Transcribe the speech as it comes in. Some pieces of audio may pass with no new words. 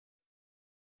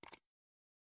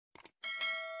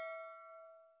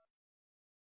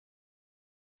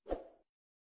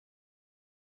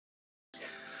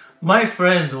My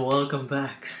friends, welcome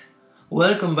back.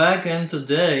 Welcome back, and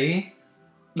today,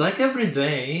 like every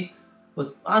day,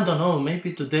 but I don't know,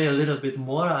 maybe today a little bit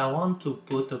more, I want to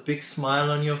put a big smile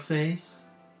on your face.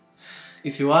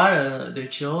 If you are the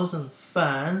chosen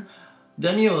fan,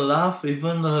 then you'll laugh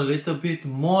even a little bit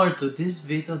more to this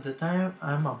video that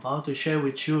I'm about to share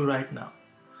with you right now.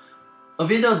 A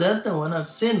video that when I've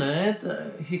seen it,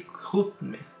 he hooked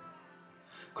me.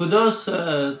 Kudos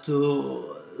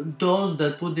to those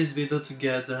that put this video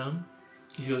together,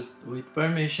 used with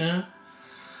permission.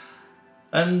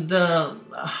 And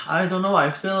I don't know, I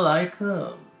feel like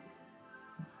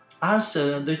us,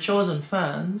 the chosen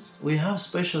fans, we have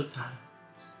special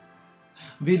talents.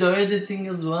 Video editing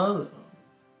as well.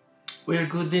 We're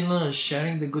good in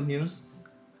sharing the good news.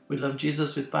 We love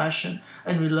Jesus with passion,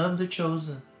 and we love the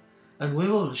chosen. And we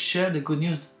will share the good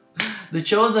news. The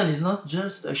Chosen is not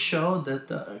just a show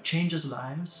that changes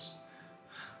lives,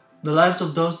 the lives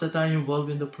of those that are involved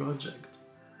in the project.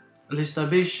 Lista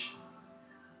Bish,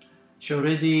 she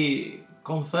already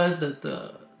confessed that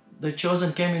the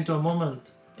Chosen came into a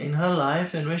moment in her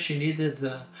life in which she needed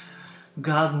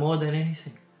God more than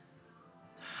anything.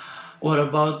 What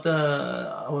about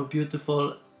our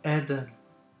beautiful Eden,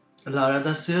 Lara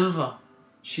da Silva?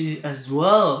 She as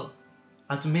well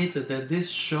admitted that this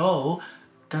show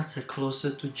got her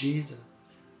closer to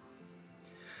Jesus.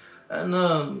 And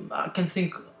I can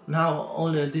think now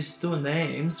only these two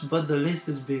names, but the list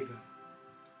is bigger.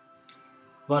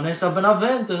 Vanessa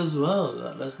Benavente as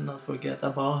well, let's not forget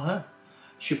about her.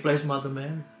 She plays Mother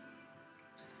Mary.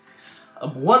 A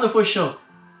wonderful show.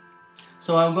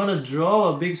 So I'm gonna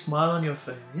draw a big smile on your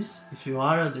face if you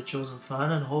are the chosen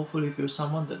fan, and hopefully if you're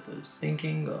someone that is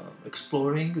thinking,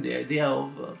 exploring the idea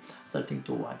of starting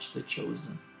to watch The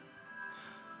Chosen.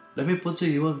 Let me put to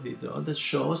you a video that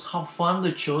shows how fun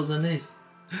The Chosen is.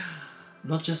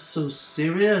 Not just so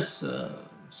serious,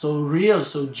 so real,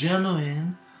 so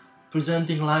genuine,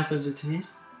 presenting life as it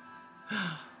is,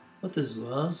 but as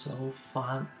well so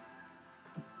fun.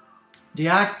 The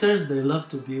actors, they love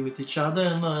to be with each other,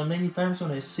 and many times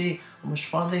when I see how much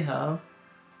fun they have,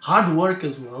 hard work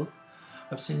as well.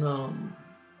 I've seen a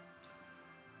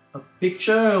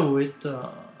picture with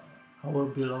our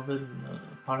beloved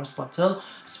Paras Patel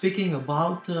speaking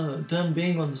about them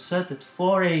being on the set at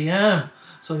 4 AM.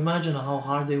 So imagine how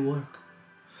hard they work.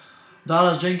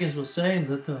 Dallas Jenkins was saying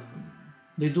that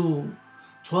they do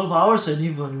 12 hours and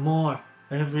even more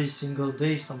every single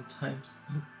day sometimes.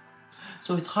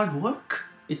 So it's hard work.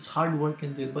 It's hard work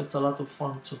indeed, but it's a lot of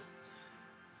fun too.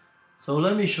 So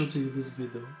let me show to you this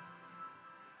video.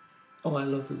 Oh, I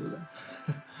love to do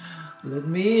that. Let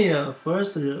me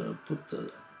first put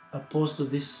a post to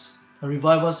this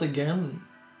Revive Us Again.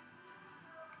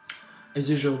 As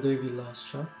usual, David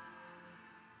Lastra.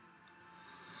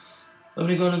 And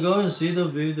we're gonna go and see the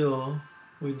video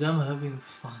with them having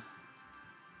fun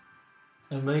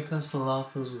and make us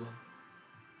laugh as well.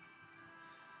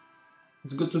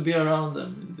 It's good to be around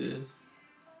them indeed.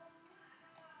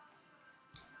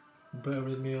 Bear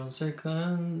with me 1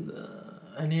 second.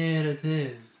 And here it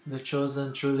is. The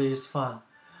Chosen truly is fun.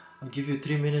 I'll give you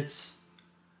 3 minutes.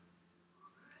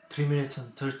 3 minutes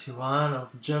and 31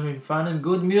 of genuine fun and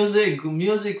good music. Good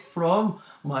music from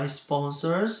my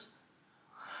sponsors.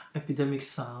 Epidemic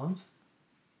Sound.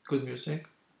 Good music.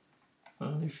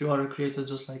 If you are a creator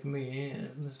just like me,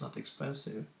 it's not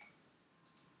expensive.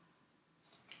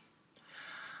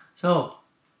 So,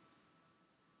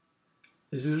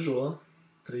 as usual,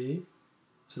 3,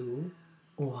 2,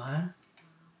 1.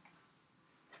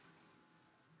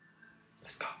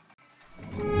 Let's go.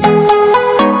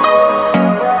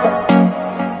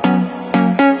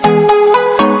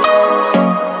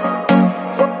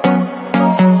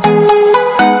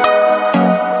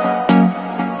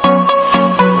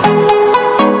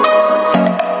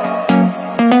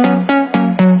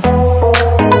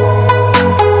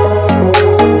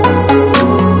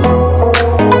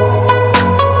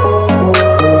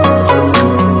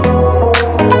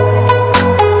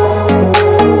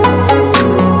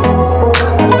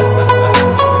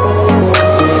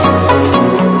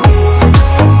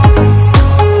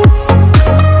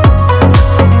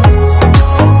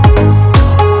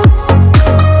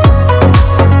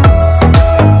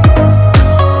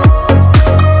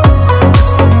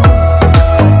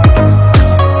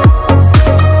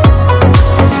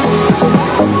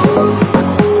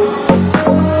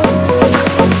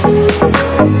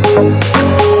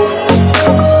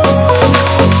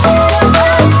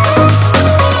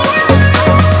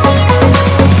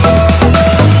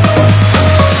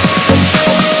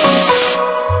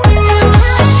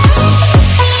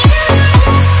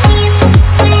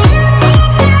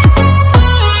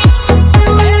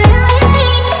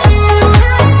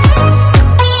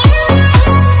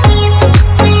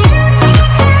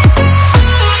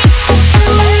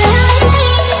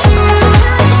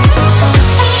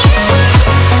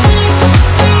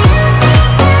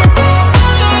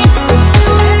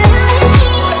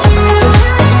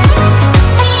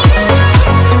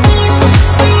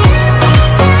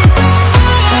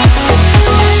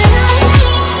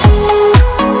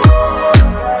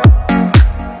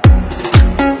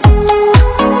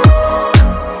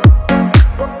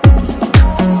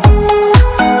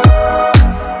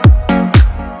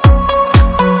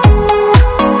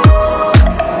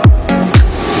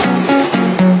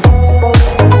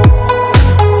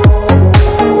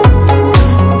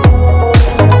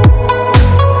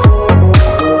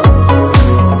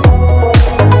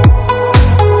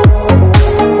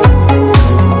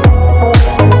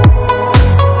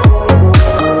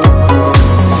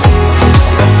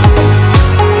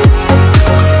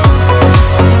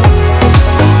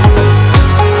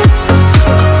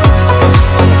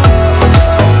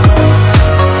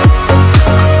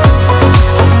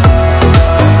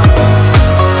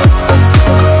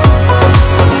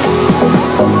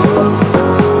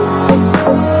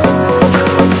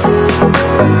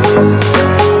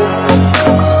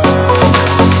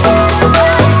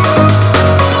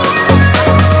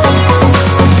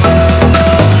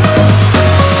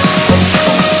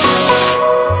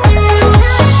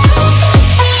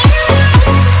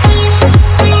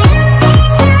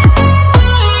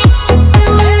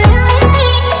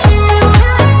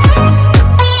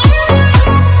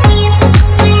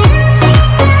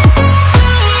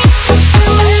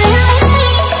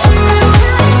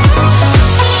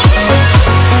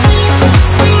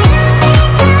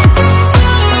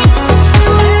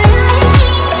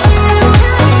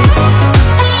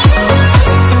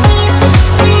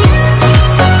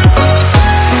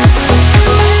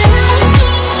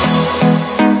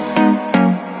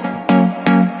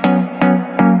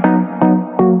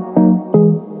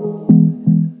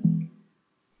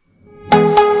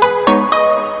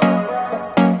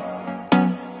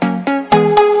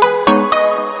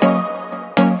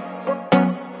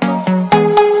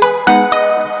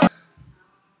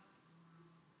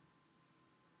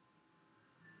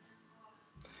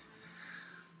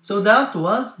 So that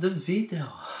was the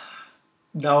video.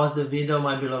 That was the video,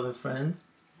 my beloved friends.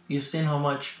 You've seen how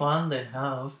much fun they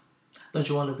have. Don't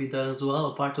you want to be there as well,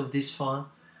 a part of this fun?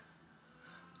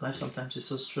 Life sometimes is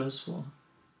so stressful.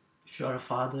 If you are a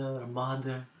father or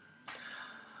mother,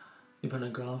 even a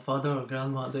grandfather or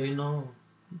grandmother, you know,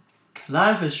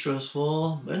 life is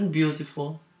stressful and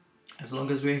beautiful. As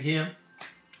long as we're here,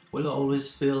 we'll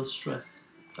always feel stress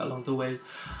along the way.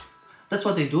 That's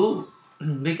what they do,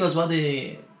 because what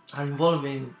they are involved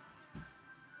in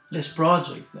this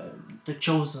project, the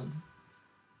chosen,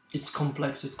 it's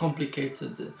complex, it's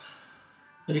complicated.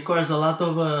 It requires a lot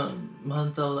of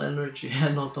mental energy,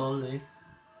 and not only.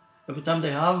 Every time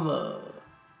they have a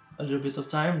little bit of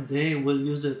time, they will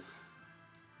use it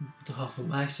to have a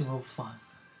maximum fun.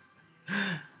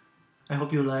 I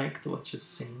hope you liked what you've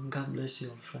seen. God bless you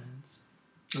all, friends.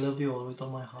 I love you all with all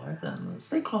my heart, and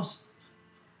stay close.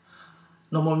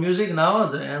 No more music now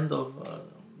at the end of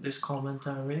this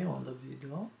commentary on the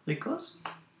video, because,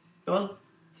 well,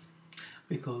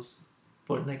 because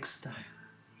for next time.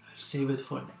 I'll save it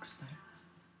for next time.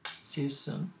 See you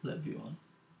soon. Love you all.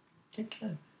 Take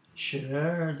care.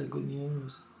 Share the good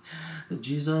news that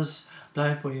Jesus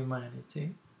died for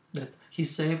humanity, that He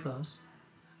saved us.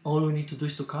 All we need to do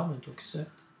is to come and to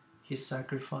accept His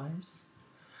sacrifice.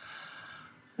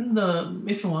 And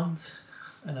if you want,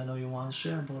 and I know you want,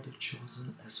 share about the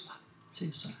chosen as well. See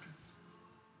you soon.